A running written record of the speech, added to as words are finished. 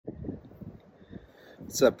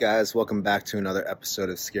What's up, guys? Welcome back to another episode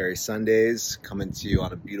of Scary Sundays, coming to you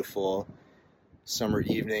on a beautiful summer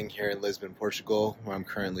evening here in Lisbon, Portugal, where I'm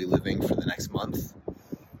currently living for the next month.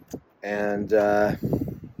 And I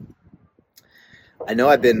know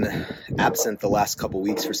I've been absent the last couple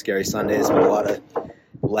weeks for Scary Sundays, but a lot of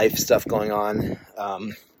life stuff going on,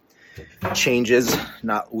 changes,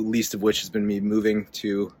 not least of which has been me moving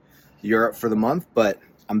to Europe for the month, but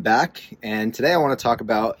I'm back, and today I want to talk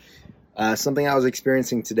about something I was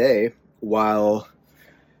experiencing today while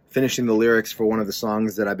finishing the lyrics for one of the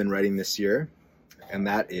songs that I've been writing this year, and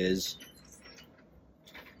that is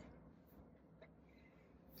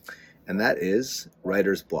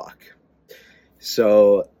writer's block.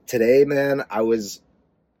 So today, man, I was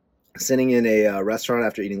sitting in a restaurant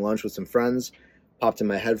after eating lunch with some friends, popped in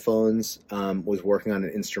my headphones, was working on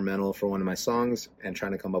an instrumental for one of my songs and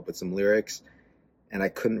trying to come up with some lyrics, and I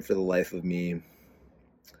couldn't for the life of me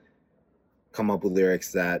come up with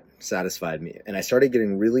lyrics that satisfied me. And I started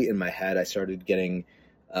getting really in my head. I started getting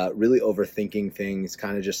really overthinking things,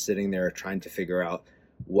 kind of just sitting there trying to figure out,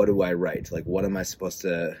 what do I write? Like, what am I supposed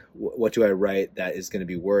to, what do I write that is going to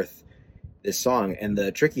be worth this song? And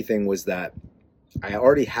the tricky thing was that I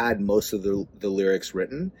already had most of the lyrics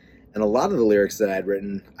written, and a lot of the lyrics that I had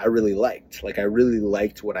written, I really liked. Like, I really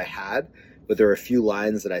liked what I had, but there were a few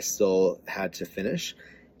lines that I still had to finish.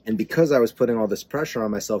 And because I was putting all this pressure on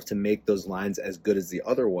myself to make those lines as good as the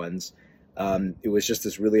other ones, it was just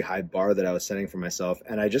this really high bar that I was setting for myself.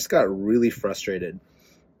 And I just got really frustrated.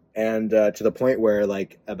 And to the point where,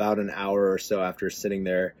 like, about an hour or so after sitting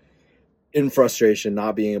there in frustration,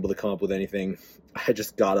 not being able to come up with anything, I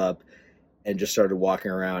just got up and just started walking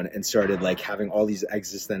around and started, like, having all these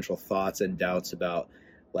existential thoughts and doubts about,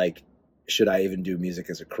 like, should I even do music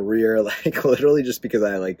as a career? Like, literally just because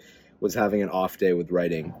I, like, was having an off day with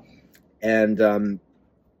writing. And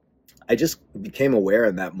I just became aware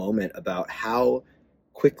in that moment about how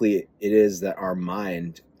quickly it is that our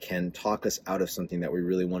mind can talk us out of something that we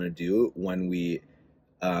really want to do when we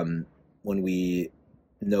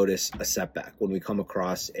notice a setback, when we come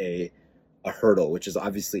across a hurdle, which is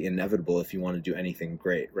obviously inevitable if you want to do anything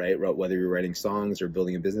great, right? Whether you're writing songs or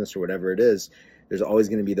building a business or whatever it is, there's always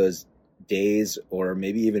going to be those days or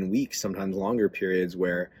maybe even weeks, sometimes longer periods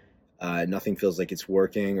where nothing feels like it's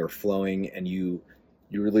working or flowing, and you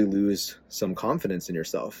really lose some confidence in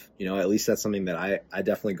yourself. You know, at least that's something that I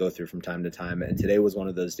definitely go through from time to time. And today was one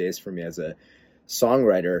of those days for me as a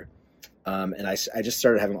songwriter. And I just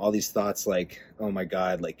started having all these thoughts like, oh my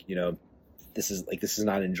God, like, you know, this is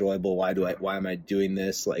not enjoyable. Why am I doing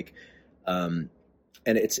this? Like, and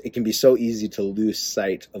it can be so easy to lose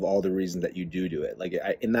sight of all the reasons that you do it. Like,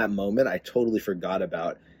 in that moment, I totally forgot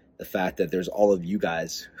about the fact that there's all of you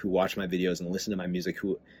guys who watch my videos and listen to my music,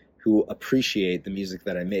 who appreciate the music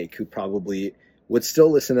that I make, who probably would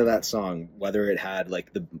still listen to that song, whether it had,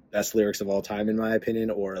 like, the best lyrics of all time, in my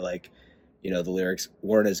opinion, or, like, you know, the lyrics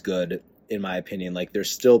weren't as good, in my opinion. Like,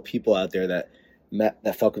 there's still people out there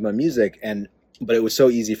that fuck with my music, but it was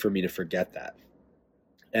so easy for me to forget that.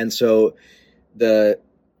 And so the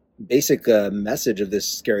basic message of this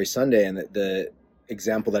Scary Sunday, and the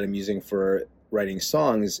example that I'm using for writing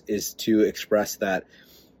songs, is to express that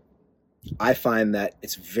I find that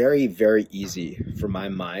it's very, very easy for my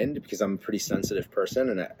mind, because I'm a pretty sensitive person,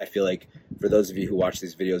 and I feel like for those of you who watch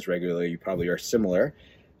these videos regularly, you probably are similar.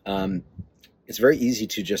 It's very easy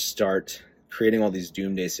to just start creating all these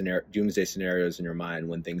doomsday scenarios in your mind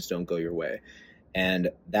when things don't go your way.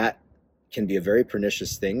 And that can be a very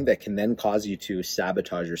pernicious thing that can then cause you to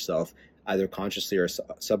sabotage yourself, either consciously or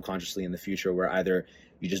subconsciously, in the future, where either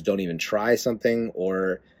you just don't even try something,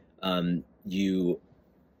 or you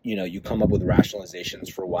come up with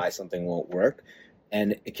rationalizations for why something won't work.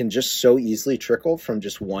 And it can just so easily trickle from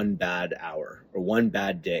just one bad hour or one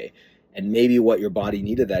bad day. And maybe what your body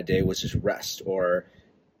needed that day was just rest, or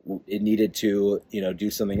it needed to,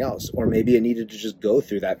 do something else, or maybe it needed to just go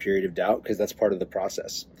through that period of doubt, because that's part of the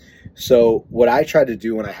process. So what I try to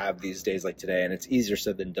do when I have these days like today, and it's easier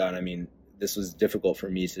said than done. I mean, this was difficult for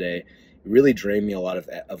me today. It really drained me a lot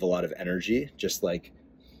of energy, just like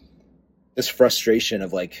this frustration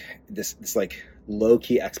of, like, this like low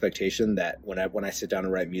key expectation that when I sit down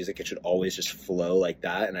and write music, it should always just flow like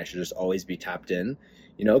that, and I should just always be tapped in,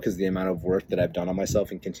 because the amount of work that I've done on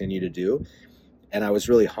myself and continue to do. And I was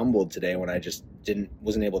really humbled today when I just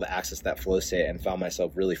wasn't able to access that flow state, and found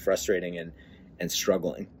myself really frustrating and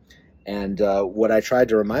struggling. And what I tried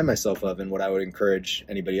to remind myself of, and what I would encourage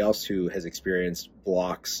anybody else who has experienced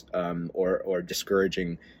blocks or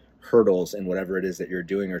discouraging hurdles in whatever it is that you're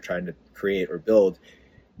doing or trying to create or build,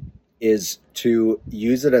 is to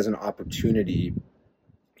use it as an opportunity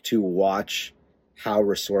to watch how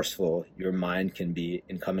resourceful your mind can be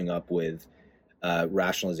in coming up with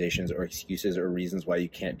rationalizations or excuses or reasons why you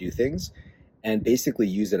can't do things, and basically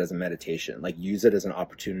use it as a meditation, like use it as an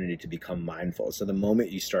opportunity to become mindful. So the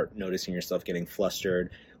moment you start noticing yourself getting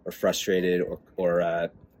flustered or frustrated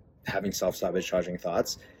or having self-sabotaging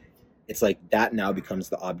thoughts, it's like that now becomes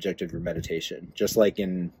the object of your meditation. Just like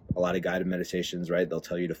in a lot of guided meditations, right? They'll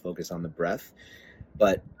tell you to focus on the breath.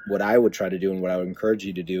 But what I would try to do and what I would encourage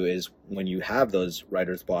you to do is when you have those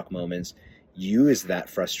writer's block moments, use that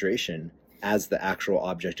frustration as the actual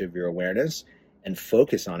object of your awareness and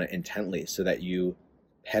focus on it intently so that you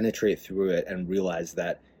penetrate through it and realize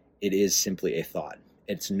that it is simply a thought.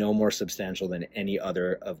 It's no more substantial than any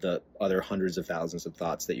other of the other hundreds of thousands of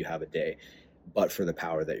thoughts that you have a day, but for the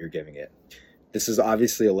power that you're giving it. This is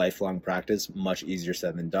obviously a lifelong practice, much easier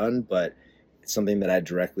said than done, but it's something that I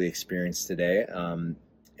directly experienced today.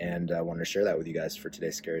 And I wanted to share that with you guys for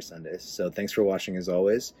today's Scary Sundays. So thanks for watching as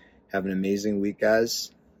always. Have an amazing week,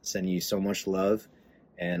 guys. Sending you so much love,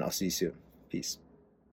 and I'll see you soon. Peace.